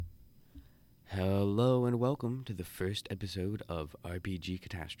Hello and welcome to the first episode of RPG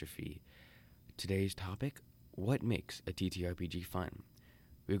Catastrophe. Today's topic, what makes a TTRPG fun?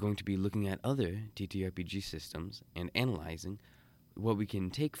 We're going to be looking at other TTRPG systems and analyzing what we can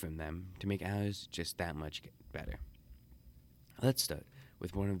take from them to make ours just that much better. Let's start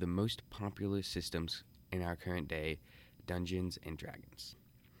with one of the most popular systems in our current day, Dungeons and Dragons.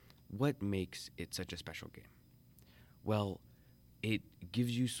 What makes it such a special game? Well, it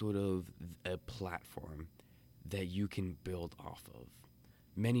gives you sort of a platform that you can build off of.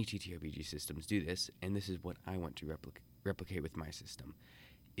 Many TTRPG systems do this, and this is what I want to replicate with my system.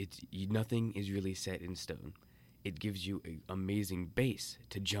 Nothing is really set in stone. It gives you an amazing base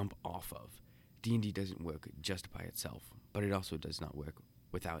to jump off of. D&D doesn't work just by itself, but it also does not work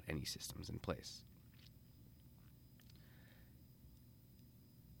without any systems in place.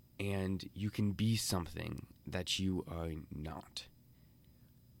 And you can be something that you are not.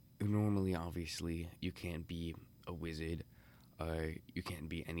 Normally, obviously, you can't be a wizard, or you can't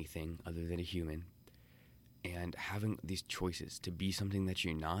be anything other than a human. And having these choices to be something that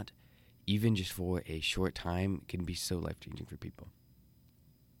you're not, even just for a short time, can be so life-changing for people.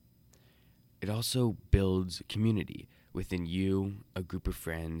 It also builds community within you, a group of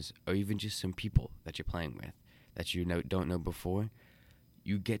friends, or even just some people that you're playing with that you don't know before.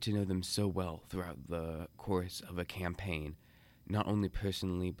 You get to know them so well throughout the course of a campaign, not only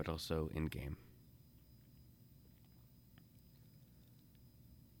personally, but also in-game.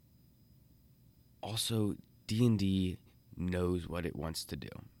 Also, D&D knows what it wants to do.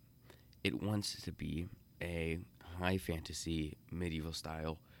 It wants to be a high fantasy, medieval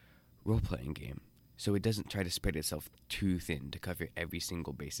style role-playing game, so it doesn't try to spread itself too thin to cover every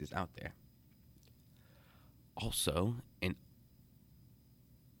single basis out there. Also,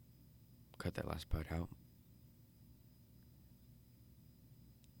 cut that last part out.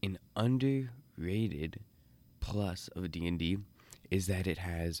 An underrated plus of D&D is that it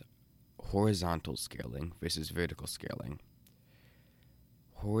has horizontal scaling versus vertical scaling.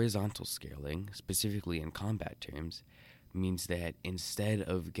 Horizontal scaling, specifically in combat terms, means that instead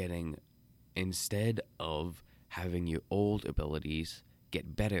of having your old abilities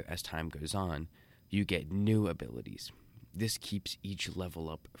get better as time goes on, you get new abilities. This keeps each level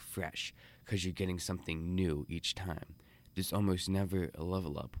up fresh because you're getting something new each time. There's almost never a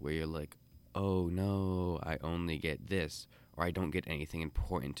level up where you're like, oh no, I only get this, or I don't get anything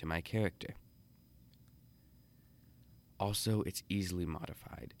important to my character. Also, it's easily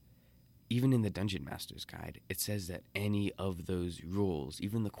modified. Even in the Dungeon Master's Guide, it says that any of those rules,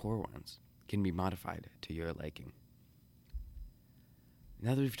 even the core ones, can be modified to your liking.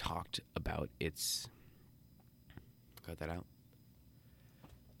 Now that we've talked about its... Cut that out.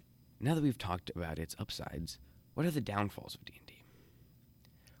 Now that we've talked about its upsides, what are the downfalls of D&D?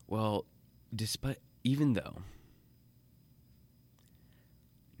 Well, now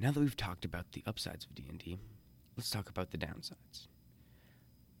that we've talked about the upsides of D&D, let's talk about the downsides.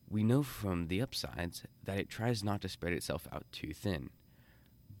 We know from the upsides that it tries not to spread itself out too thin.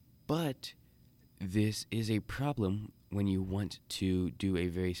 But this is a problem when you want to do a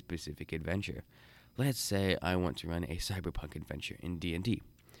very specific adventure. Let's say I want to run a cyberpunk adventure in D&D.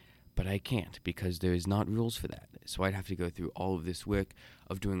 But I can't because there's not rules for that. So I'd have to go through all of this work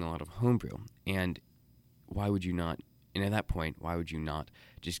of doing a lot of homebrew. And why would you not, and at that point, why would you not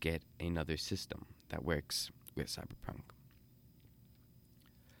just get another system that works with cyberpunk?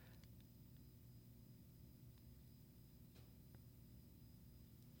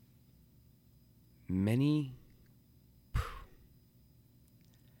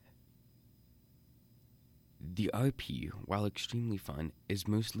 The RP, while extremely fun, is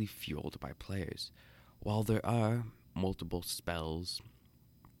mostly fueled by players. While there are multiple spells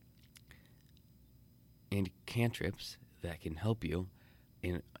and cantrips that can help you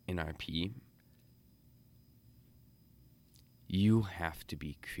in RP, you have to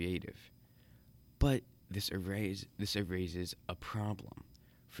be creative. But this erases a problem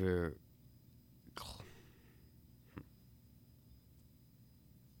for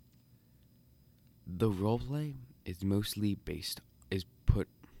the roleplay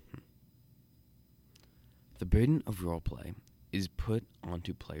the burden of roleplay is put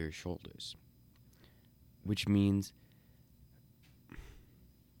onto players' shoulders, which means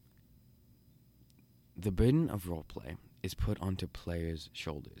the burden of roleplay is put onto players'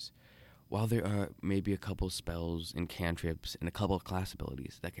 shoulders. While there are maybe a couple spells and cantrips and a couple of class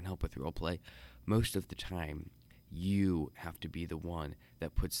abilities that can help with roleplay, most of the time you have to be the one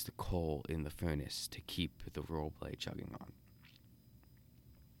that puts the coal in the furnace to keep the roleplay chugging on.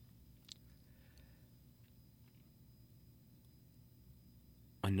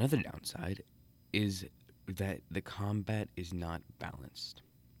 Another downside is that the combat is not balanced.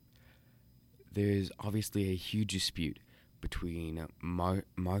 There's obviously a huge dispute between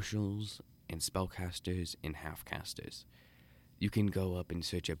martials and spellcasters and half-casters. You can go up and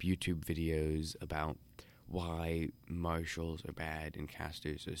search up YouTube videos about why martials are bad and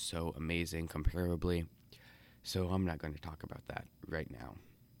casters are so amazing comparably, so I'm not going to talk about that right now.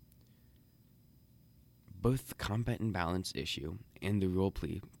 Both the combat and balance issue and the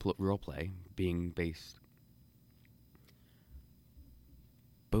roleplay being based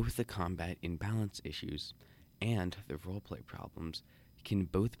both the combat and balance issues and the roleplay problems can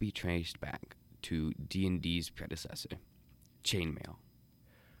both be traced back to D&D's predecessor, Chainmail.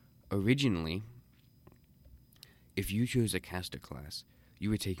 Originally, if you chose a caster class, you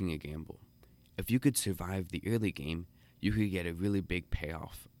were taking a gamble. If you could survive the early game, you could get a really big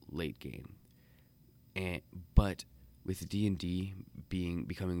payoff late game. But with D&D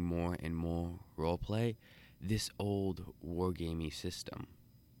becoming more and more roleplay, this old wargamey system.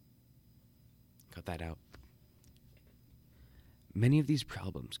 Cut that out. Many of these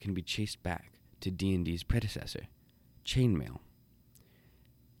problems can be traced back to D&D's predecessor, Chainmail.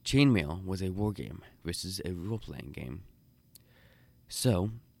 Chainmail was a wargame versus a role-playing game.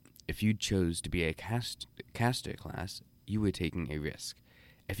 So, if you chose to be a caster class, you were taking a risk.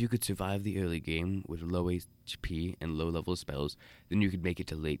 If you could survive the early game with low HP and low-level spells, then you could make it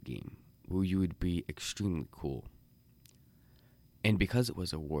to late game, where you would be extremely cool. And because it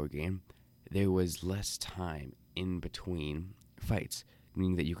was a war game, there was less time in between fights,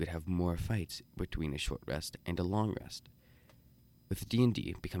 meaning that you could have more fights between a short rest and a long rest. With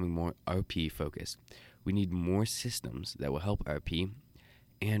D&D becoming more RP focused, we need more systems that will help RP,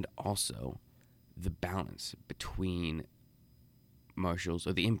 and also the balance between martials,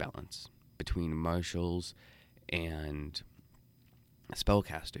 or the imbalance between martials and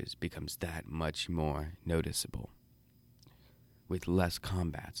spellcasters becomes that much more noticeable, with less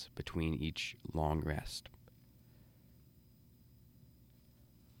combats between each long rest.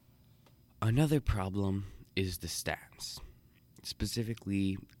 Another problem is the stats,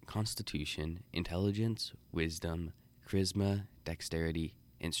 specifically Constitution, Intelligence, Wisdom, Charisma, Dexterity,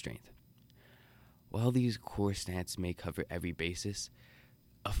 and Strength. While these core stats may cover every basis,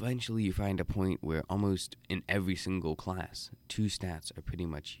 eventually you find a point where almost in every single class, 2 stats are pretty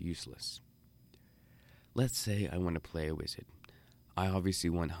much useless. Let's say I want to play a wizard. I obviously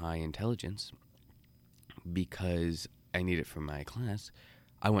want high intelligence because I need it for my class.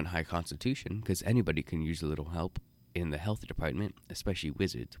 I want high constitution because anybody can use a little help in the health department, especially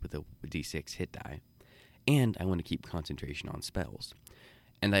wizards with a d6 hit die. And I want to keep concentration on spells.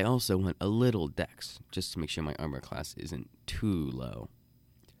 And I also want a little dex, just to make sure my armor class isn't too low.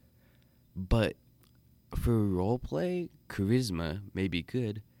 But for roleplay, charisma may be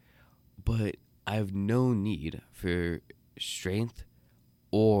good, but I have no need for strength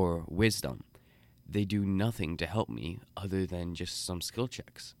or wisdom. They do nothing to help me other than just some skill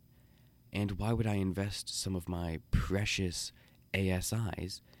checks. And why would I invest some of my precious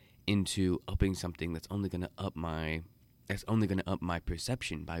ASIs into upping something that's only going to up my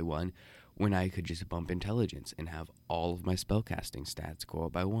perception by 1 when I could just bump intelligence and have all of my spellcasting stats go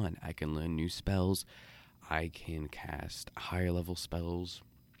up by 1? I can learn new spells. I can cast higher level spells.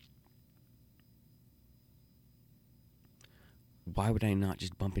 Why would I not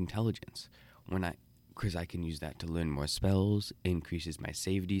just bump intelligence because I can use that to learn more spells, increases my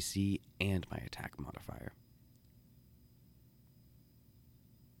save DC and my attack modifier.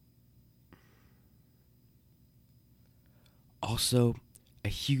 Also, a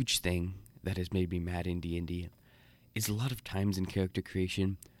huge thing that has made me mad in D&D is a lot of times in character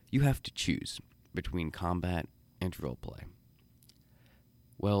creation, you have to choose between combat and roleplay.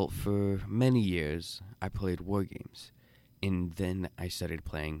 Well, for many years, I played war games, and then I started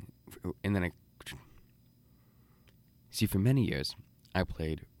playing, for many years, I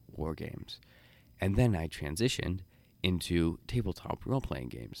played war games, and then I transitioned into tabletop role-playing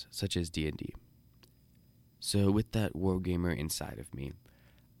games, such as D&D. So with that wargamer inside of me,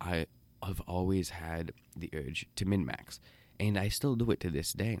 I have always had the urge to min-max, and I still do it to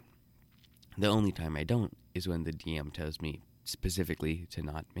this day. The only time I don't is when the DM tells me specifically to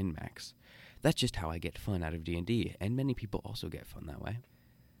not min-max. That's just how I get fun out of D&D, and many people also get fun that way.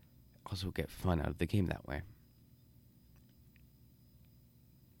 Also get fun out of the game that way.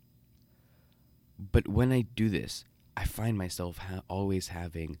 But when I do this, I find myself always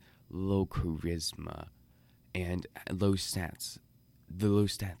having low charisma and low stats. The low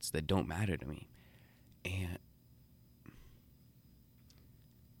stats that don't matter to me.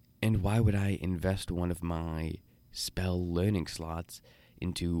 And why would I invest one of my spell learning slots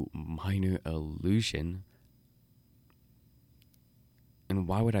into minor illusion. And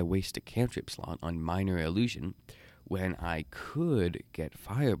why would I waste a cantrip slot on minor illusion when I could get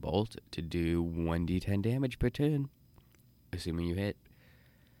Firebolt to do 1d10 damage per turn, assuming you hit?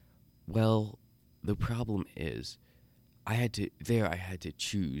 Well, the problem is, I had to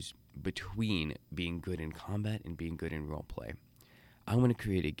choose between being good in combat and being good in roleplay. I want to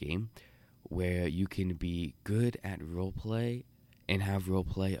create a game where you can be good at roleplay and have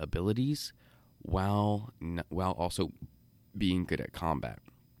roleplay abilities while also being good at combat.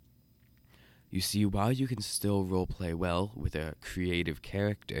 You see, while you can still roleplay well with a creative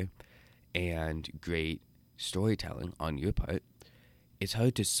character and great storytelling on your part, it's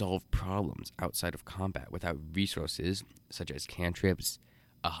hard to solve problems outside of combat without resources such as cantrips,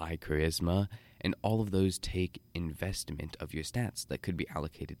 a high charisma, and all of those take investment of your stats that could be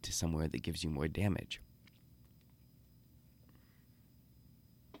allocated to somewhere that gives you more damage.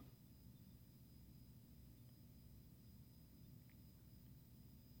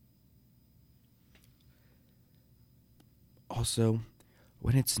 Also,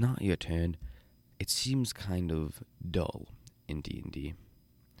 when it's not your turn, it seems kind of dull in D&D.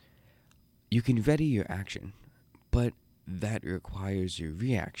 You can ready your action, but that requires your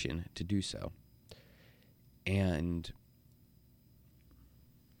reaction to do so. And,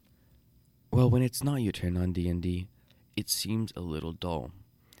 well, when it's not your turn on D&D, it seems a little dull.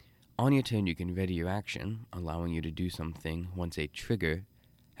 On your turn, you can ready your action, allowing you to do something once a trigger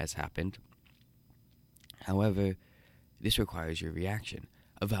has happened. However, this requires your reaction,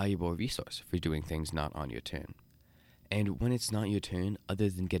 a valuable resource for doing things not on your turn. And when it's not your turn, other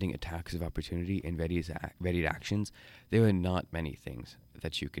than getting attacks of opportunity and readied actions, there are not many things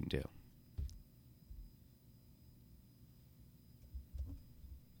that you can do.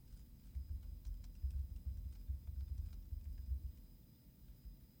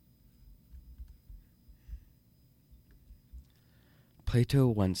 Plato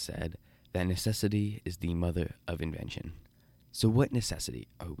once said that necessity is the mother of invention. So what necessity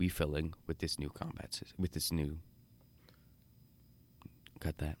are we filling with this new combat system, with this new...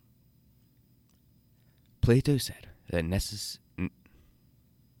 Cut that. Plato said that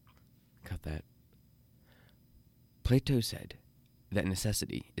Cut that. Plato said that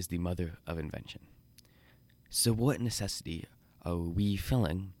necessity is the mother of invention. So what necessity are we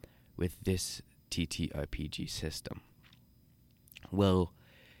filling with this TTRPG system? Well,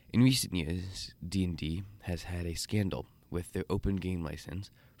 in recent years, D&D has had a scandal with their open game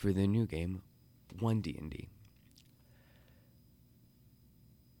license for their new game, 1D&D.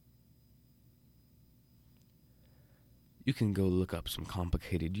 You can go look up some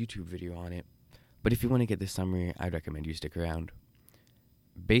complicated YouTube video on it, but if you want to get the summary, I'd recommend you stick around.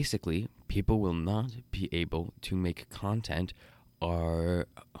 Basically, people will not be able to make content or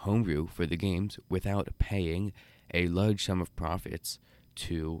homebrew for the games without paying a large sum of profits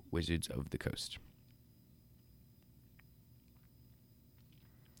to Wizards of the Coast.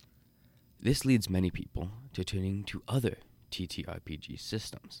 This leads many people to turning to other TTRPG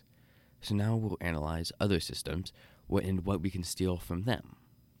systems. So now we'll analyze other systems and what we can steal from them.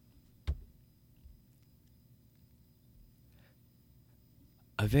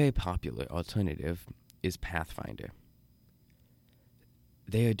 A very popular alternative is Pathfinder.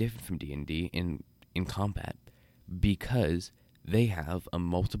 They are different from D&D in combat because they have a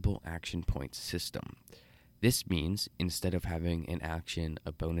multiple action point system. This means instead of having an action,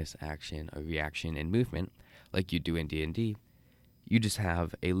 a bonus action, a reaction, and movement like you do in D&D, you just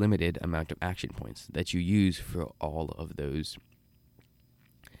have a limited amount of action points that you use for all of those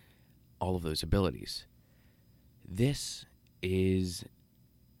abilities. This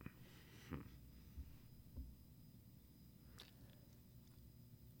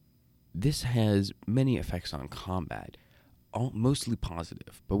has many effects on combat, mostly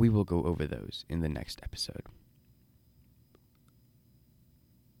positive, but we will go over those in the next episode.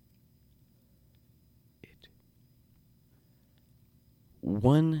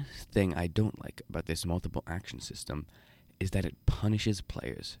 One thing I don't like about this multiple action system is that it punishes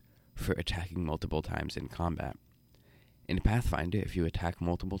players for attacking multiple times in combat. In Pathfinder, if you attack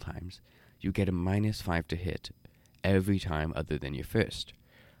multiple times, you get a -5 to hit every time other than your first,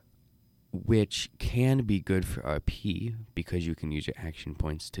 which can be good for RP because you can use your action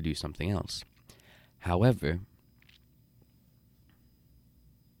points to do something else. However,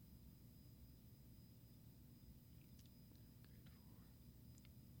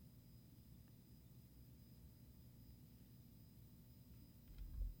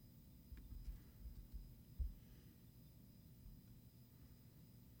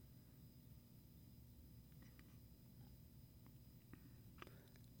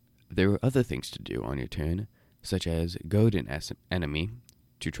 There are other things to do on your turn, such as goad an enemy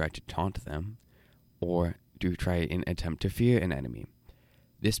to try to taunt them, or to try and attempt to fear an enemy.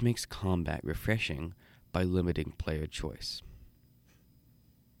 This makes combat refreshing by limiting player choice.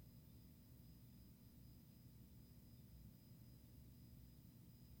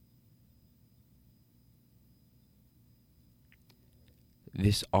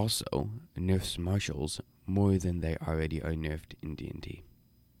 This also nerfs martials more than they already are nerfed in D&D.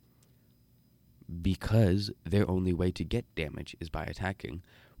 Because their only way to get damage is by attacking,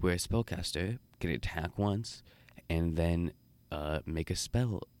 where a spellcaster can attack once and then make a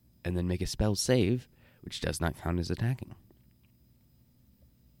spell save, which does not count as attacking.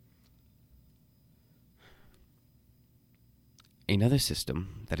 Another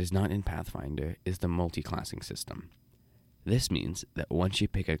system that is not in Pathfinder is the multi-classing system. This means that once you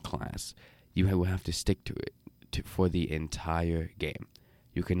pick a class, you will have to stick to it for the entire game.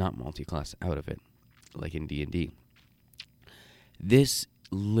 You cannot multi-class out of it, like in D&D. This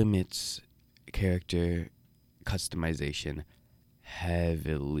limits character customization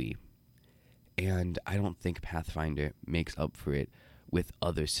heavily, and I don't think Pathfinder makes up for it with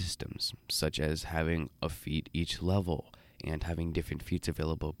other systems, such as having a feat each level and having different feats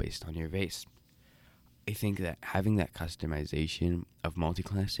available based on your race. I think that having that customization of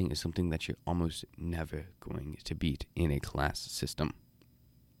multi-classing is something that you're almost never going to beat in a class system.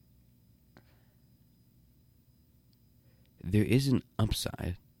 There is an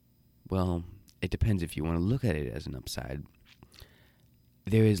upside. Well, it depends if you want to look at it as an upside.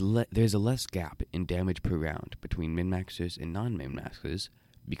 There's a less gap in damage per round between min-maxers and non-min-maxers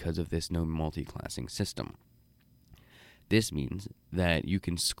because of this no multi-classing system. This means that you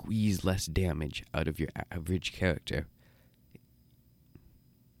can squeeze less damage out of your average character.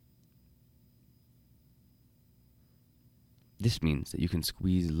 This means that you can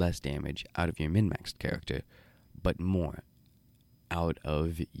squeeze less damage out of your min-maxed character, but more out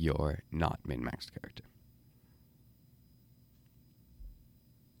of your not min-maxed character.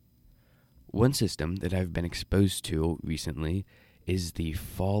 One system that I've been exposed to recently is the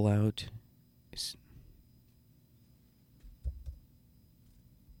Fallout.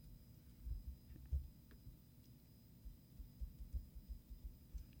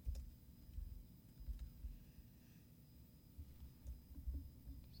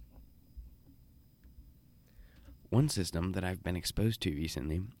 One system that I've been exposed to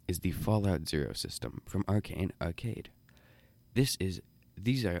recently is the Fallout 0 system from Arcane Arcade.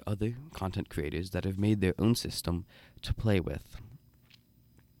 These are other content creators that have made their own system to play with.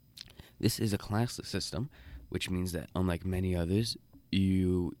 This is a classless system, which means that unlike many others,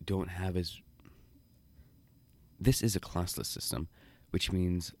 you don't have as... This is a classless system, which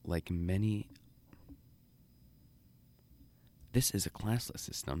means like many... This is a classless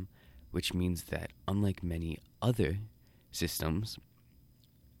system, which means that unlike many other systems,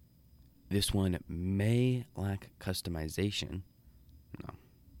 this one may lack customization. No.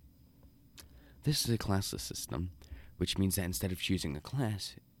 This is a classless system, which means that instead of choosing a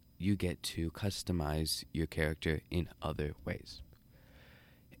class, you get to customize your character in other ways.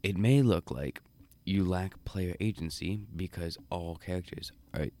 It may look like you lack player agency because all characters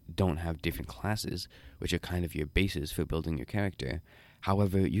don't have different classes, which are kind of your basis for building your character.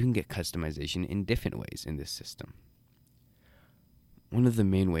 However, you can get customization in different ways in this system. One of the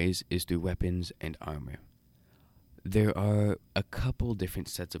main ways is through weapons and armor. There are a couple different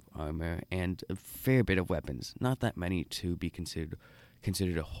sets of armor and a fair bit of weapons. Not that many to be considered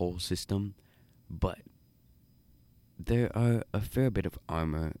a whole system, but there are a fair bit of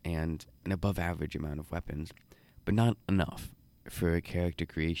armor and an above average amount of weapons, but not enough for a character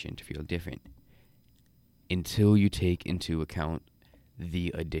creation to feel different until you take into account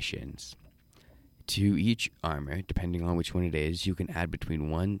the additions. To each armor, depending on which one it is, you can add between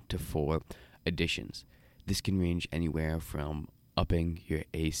 1 to 4 additions. This can range anywhere from upping your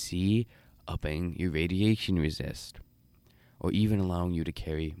AC, upping your radiation resist, or even allowing you to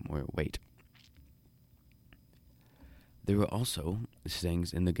carry more weight. There are also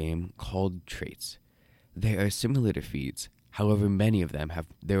things in the game called traits. They are similar to feats, however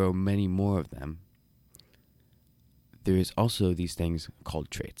there are many more of them. There is also these things called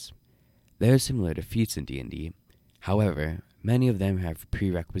traits. They are similar to feats in D&D, however, many of them have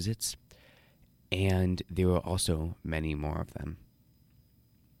prerequisites, and there are also many more of them.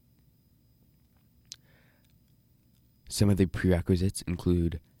 Some of the prerequisites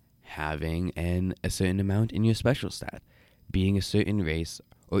include having a certain amount in your special stat, being a certain race,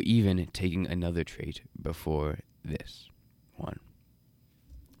 or even taking another trait before this one.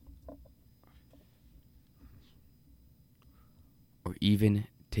 Or even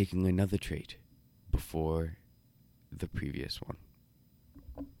taking another trait before the previous one.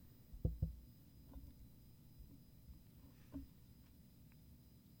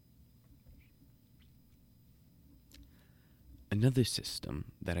 Another system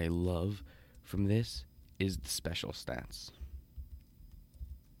that I love from this is the special stats.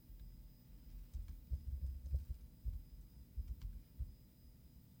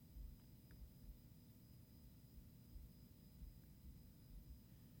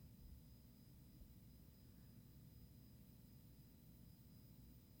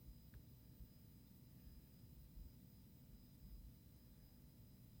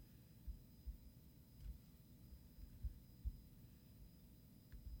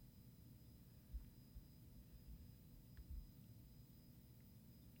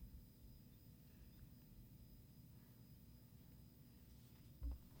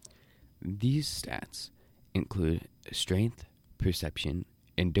 These stats include strength, perception,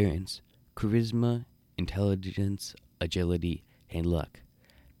 endurance, charisma, intelligence, agility, and luck.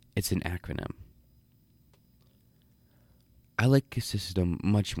 It's an acronym. I like this system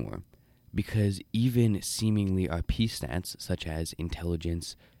much more because even seemingly RP stats such as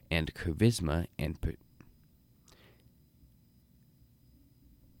intelligence and charisma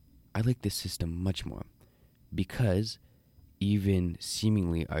I like this system much more because even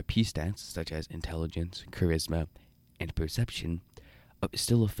seemingly RP stats such as intelligence, charisma, and perception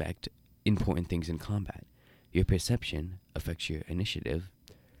still affect important things in combat. Your perception affects your initiative,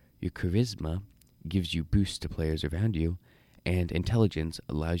 your charisma gives you boosts to players around you, and intelligence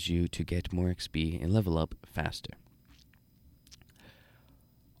allows you to get more XP and level up faster.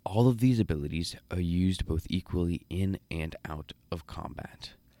 All of these abilities are used both equally in and out of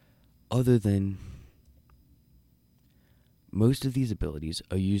combat. Most of these abilities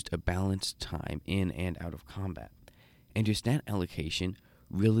are used a balanced time in and out of combat, and your stat allocation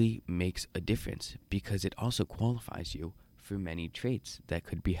really makes a difference because it also qualifies you for many traits that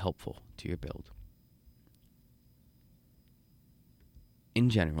could be helpful to your build. In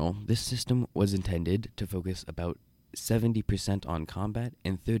general, this system was intended to focus about 70% on combat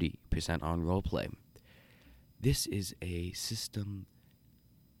and 30% on roleplay. This is a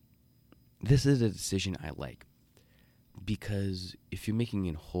decision I like, because if you're making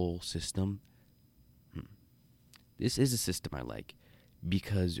a whole system, this is a system I like,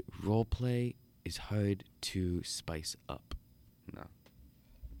 because roleplay is hard to spice up. No.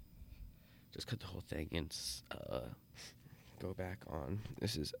 Just cut the whole thing and go back on.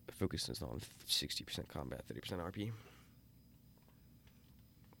 This is focuses on 60% combat, 30% RP.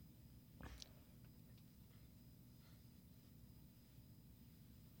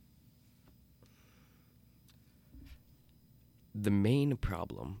 The main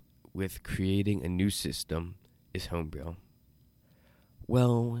problem with creating a new system is homebrew.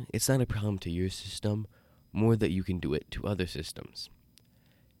 Well, it's not a problem to your system, more that you can do it to other systems.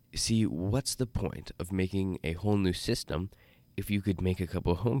 See, what's the point of making a whole new system if you could make a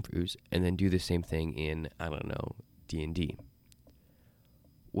couple homebrews and then do the same thing in, D&D?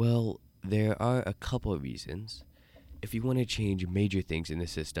 Well, there are a couple of reasons. If you want to change major things in the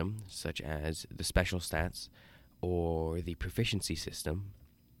system, such as the special stats or the proficiency system,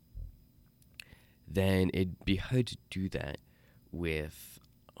 then it'd be hard to do that with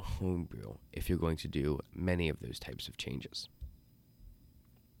homebrew if you're going to do many of those types of changes.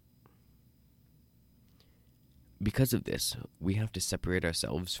 Because of this, we have to separate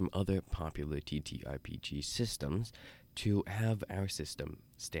ourselves from other popular TTRPG systems to have our system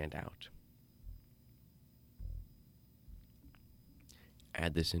stand out.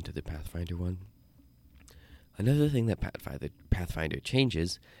 Add this into the Pathfinder one. Another thing that Pathfinder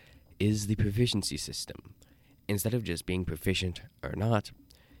changes is the proficiency system. Instead of just being proficient or not,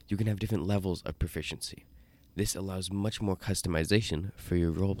 you can have different levels of proficiency. This allows much more customization for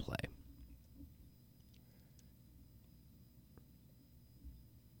your roleplay.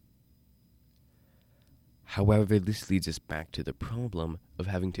 However, this leads us back to the problem of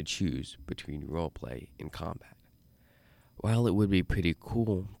having to choose between roleplay and combat. While it would be pretty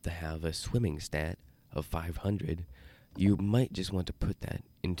cool to have a swimming stat of 500, you might just want to put that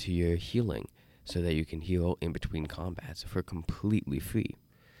into your healing so that you can heal in between combats for completely free.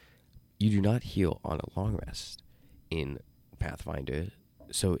 You do not heal on a long rest in Pathfinder,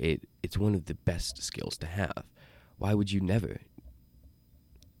 so it's one of the best skills to have. Why would you ever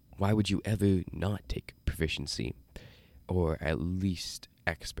not take proficiency, or at least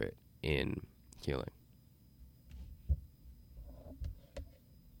expert in healing?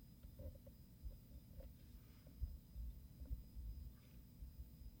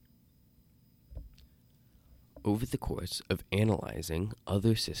 Over the course of analyzing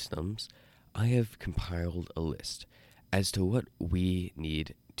other systems, I have compiled a list as to what we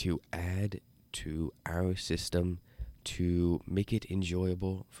need to add to our system to make it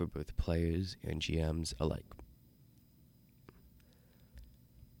enjoyable for both players and GMs alike.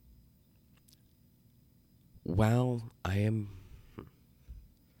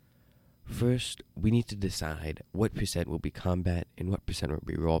 First, we need to decide what percent will be combat and what percent will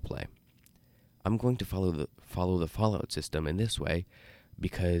be roleplay. I'm going to follow the Fallout system in this way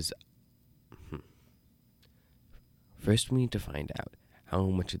because first we need to find out how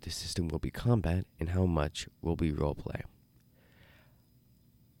much of the system will be combat and how much will be roleplay.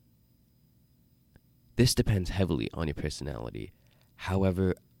 This depends heavily on your personality.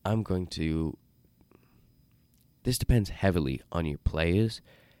 However, this depends heavily on your players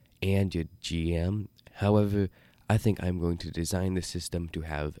and your GM. However, I think I'm going to design the system to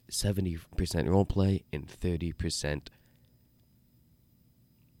have 70% roleplay and 30%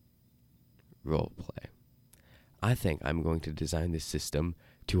 roleplay. I think I'm going to design this system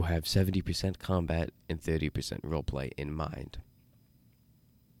to have 70% combat and 30% roleplay in mind.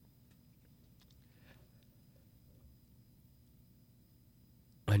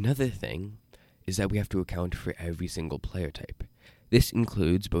 Another thing is that we have to account for every single player type. This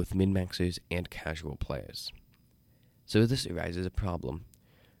includes both min-maxers and casual players. So this arises a problem.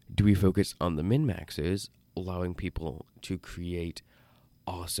 Do we focus on the min-maxers, allowing people to create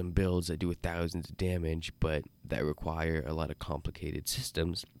awesome builds that do thousands of damage, but that require a lot of complicated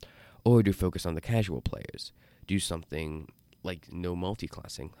systems? Or do we focus on the casual players? Do something like no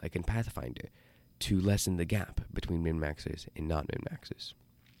multi-classing, like in Pathfinder, to lessen the gap between min-maxers and non-min-maxers.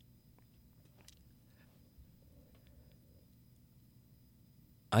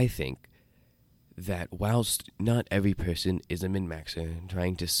 I think that whilst not every person is a min-maxer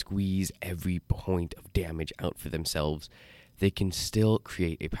trying to squeeze every point of damage out for themselves, they can still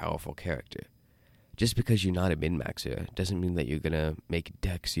create a powerful character. Just because you're not a min-maxer doesn't mean that you're going to make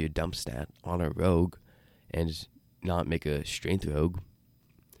Dex your dump stat on a rogue and not make a strength rogue.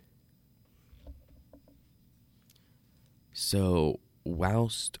 So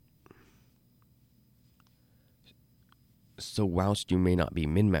whilst you may not be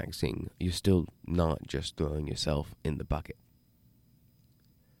min-maxing, you're still not just throwing yourself in the bucket.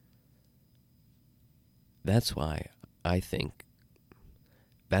 That's why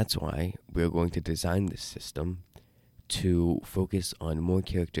we're going to design this system to focus on more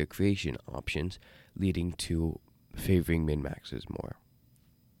character creation options, leading to favoring min-maxers more.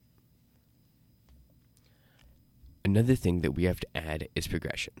 Another thing that we have to add is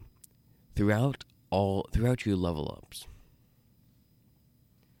progression. Throughout your level ups.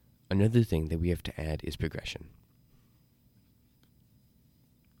 Another thing that we have to add is progression.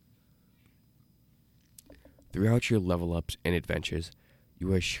 Throughout your level ups and adventures,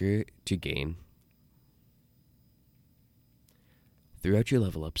 you are sure to gain. Throughout your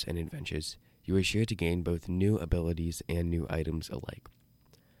level ups and adventures, you are sure to gain both new abilities and new items alike.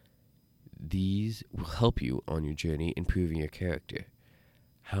 These will help you on your journey improving your character.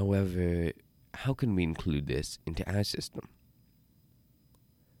 However, how can we include this into our system?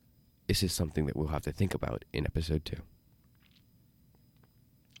 This is something that we'll have to think about in episode 2.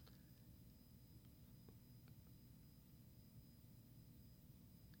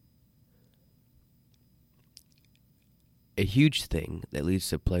 A huge thing that leads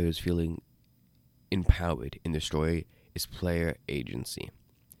to players feeling empowered in the story is player agency.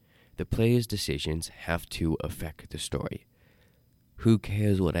 The player's decisions have to affect the story. Who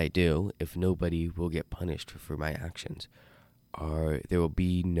cares what I do if nobody will get punished for my actions? Or there will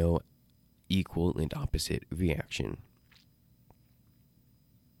be no equal and opposite reaction.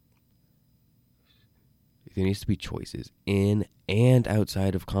 There needs to be choices in and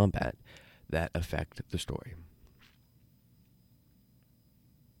outside of combat that affect the story.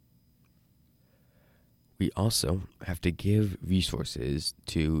 We also have to give resources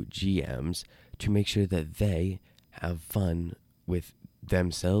to GMs to make sure that they have fun with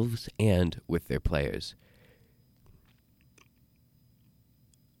themselves and with their players.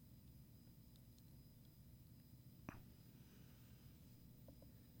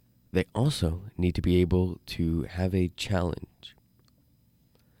 They also need to be able to have a challenge.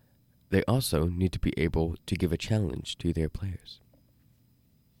 They also need to be able to give a challenge to their players.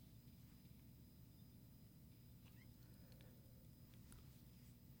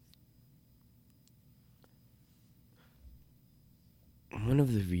 One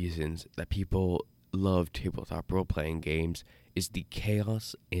of the reasons that people love tabletop role-playing games is the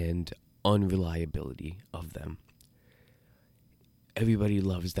chaos and unreliability of them. Everybody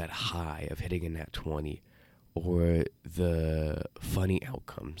loves that high of hitting a nat 20, or the funny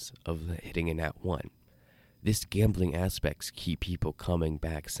outcomes of hitting a nat 1. This gambling aspects keep people coming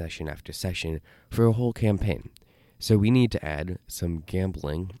back session after session for a whole campaign. So we need to add some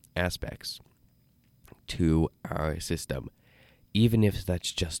gambling aspects to our system. Even if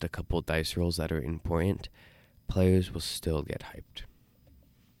that's just a couple dice rolls that are important, players will still get hyped.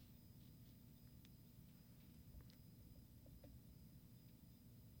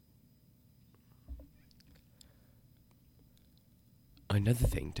 Another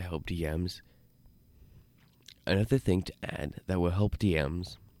thing to add that will help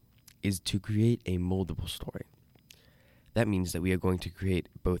DMs is to create a moldable story. That means that we are going to create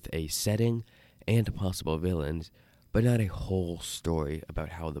both a setting and possible villains, but not a whole story about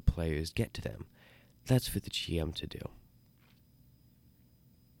how the players get to them. That's for the GM to do.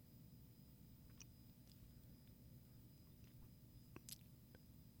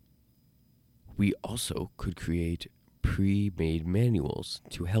 We also could create pre-made manuals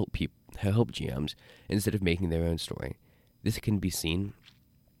to help GMs instead of making their own story. This can be seen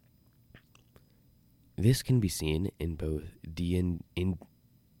in both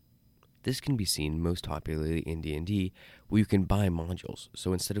This can be seen most popularly in D&D, where you can buy modules.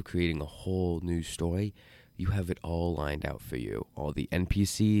 So instead of creating a whole new story, you have it all lined out for you. All the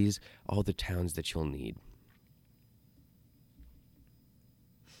NPCs, all the towns that you'll need.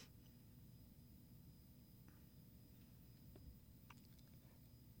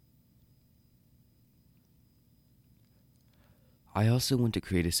 I also want to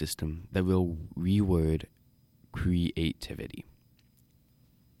create a system that will reward creativity.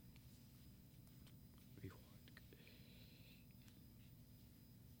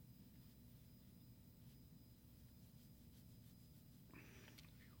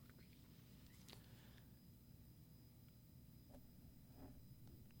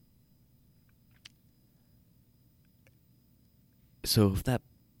 So if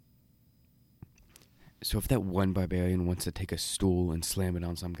that one barbarian wants to take a stool and slam it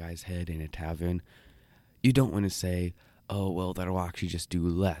on some guy's head in a tavern, you don't want to say, oh, well, that'll actually just do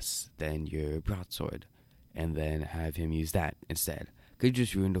less than your broadsword, and then have him use that instead. Could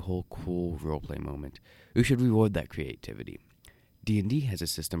just ruin the whole cool roleplay moment. We should reward that creativity. D&D has a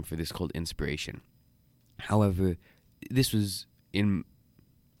system for this called inspiration. However,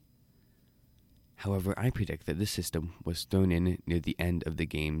 I predict that this system was thrown in near the end of the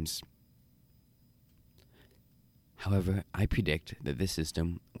game's at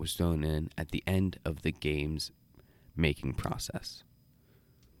the end of the game's making process.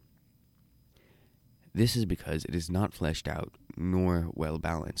 This is because it is not fleshed out nor well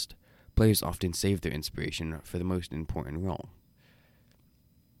balanced. Players often save their inspiration for the most important role,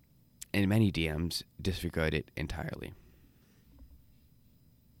 and many DMs disregard it entirely.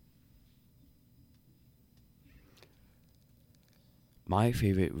 My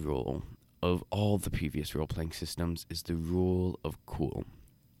favorite rule of all the previous role-playing systems is the rule of cool.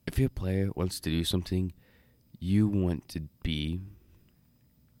 If your player wants to do something you want to be,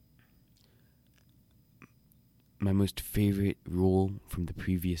 my most favorite rule from the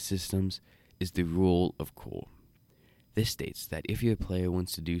previous systems is the rule of cool. This states that if your player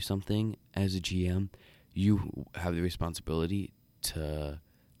wants to do something as a GM, you have the responsibility to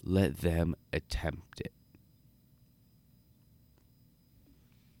let them attempt it.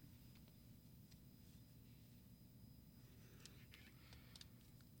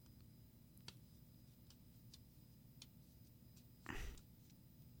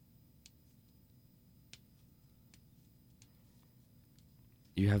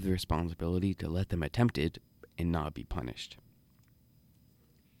 You have the responsibility to let them attempt it and not be punished.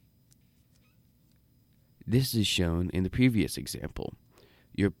 This is shown in the previous example.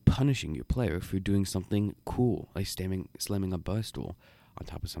 You're punishing your player for doing something cool, like slamming a bar stool on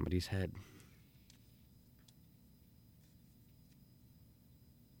top of somebody's head.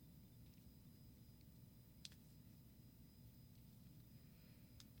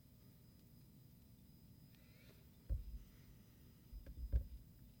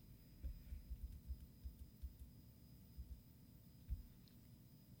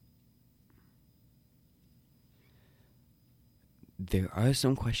 There are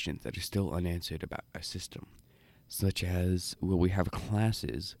some questions that are still unanswered about our system, such as, will we have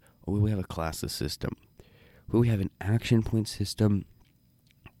classes, or will we have a classes system? Will we have an action point system,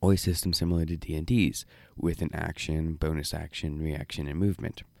 or a system similar to D&D's, with an action, bonus action, reaction, and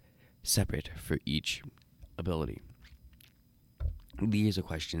movement, separate for each ability? These are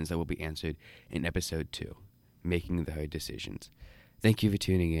questions that will be answered in Episode 2, Making the Hard Decisions. Thank you for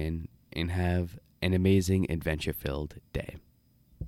tuning in, and have an amazing adventure-filled day.